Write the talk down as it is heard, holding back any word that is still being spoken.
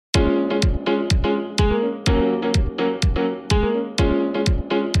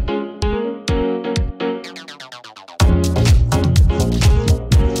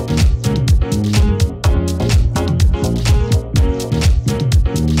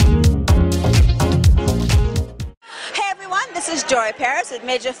Joy Parris with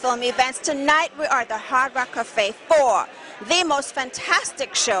Major Film Events. Tonight we are at the Hard Rock Cafe for the most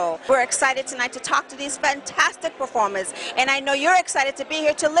fantastic show. We're excited tonight to talk to these fantastic performers, and I know you're excited to be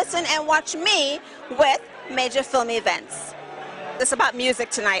here to listen and watch me with Major Film Events. It's about music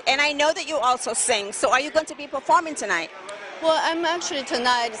tonight, and I know that you also sing, so are you going to be performing tonight? Well, I'm actually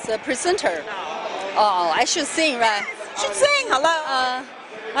tonight's presenter. Oh, I should sing, right? Should sing. Hello.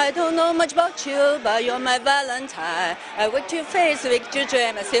 I don't know much about you, but you're my Valentine. I wait to face with your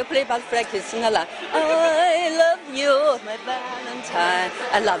dream. I still play about practice in the line. I love you, my Valentine.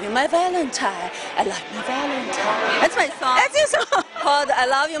 I love you, my Valentine. I love you, my Valentine. That's my song. That's your song. Called I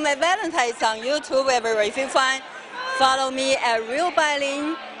Love You, My Valentine. It's on YouTube everywhere. If you follow me at Real Bai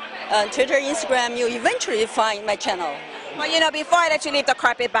Ling, Twitter, Instagram, you eventually find my channel. Well, you know, before I let you leave the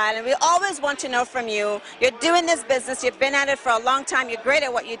carpet, Bai Ling, we always want to know from you. You're doing this business. You've been at it for a long time. You're great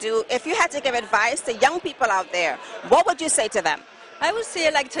at what you do. If you had to give advice to young people out there, what would you say to them? I would say,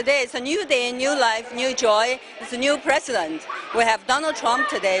 like today, it's a new day, new life, new joy. It's a new president. We have Donald Trump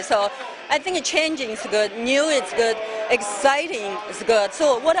today, so I think changing is good, new is good, exciting is good.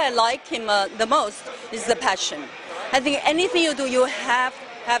 So what I like him the most is the passion. I think anything you do, you have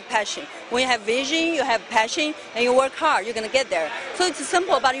passion. When you have vision, you have passion, and you work hard, you're going to get there. So it's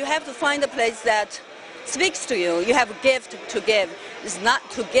simple, but you have to find a place that speaks to you. You have a gift to give. It's not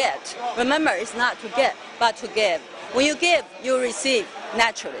to get. Remember, it's not to get, but to give. When you give, you receive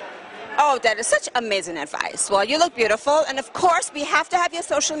naturally. Oh, that is such amazing advice. Well, you look beautiful, and of course, we have to have your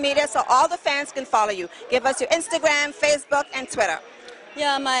social media so all the fans can follow you. Give us your Instagram, Facebook, and Twitter.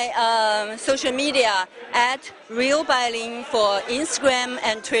 Yeah, my social media at Real Bai Ling for Instagram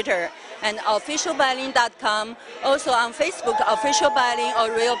and Twitter, and officialbailing.com. Also on Facebook, Official Bai Ling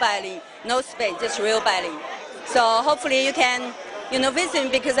or Real Bai Ling. No space, just Real Bai Ling. So hopefully you can, visit me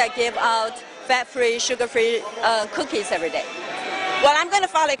because I give out fat-free, sugar-free cookies every day. Well, I'm going to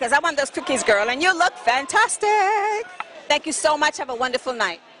follow you because I want those cookies, girl, and you look fantastic. Thank you so much. Have a wonderful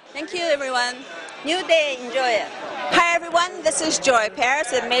night. Thank you, everyone. New day, enjoy it. Hi everyone, this is Joy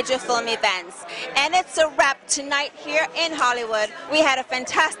Parris with Major Film Events, and it's a wrap tonight here in Hollywood. We had a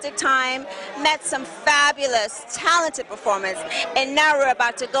fantastic time, met some fabulous, talented performers, and now we're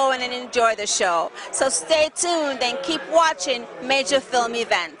about to go in and enjoy the show. So stay tuned and keep watching Major Film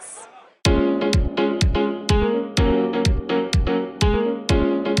Events.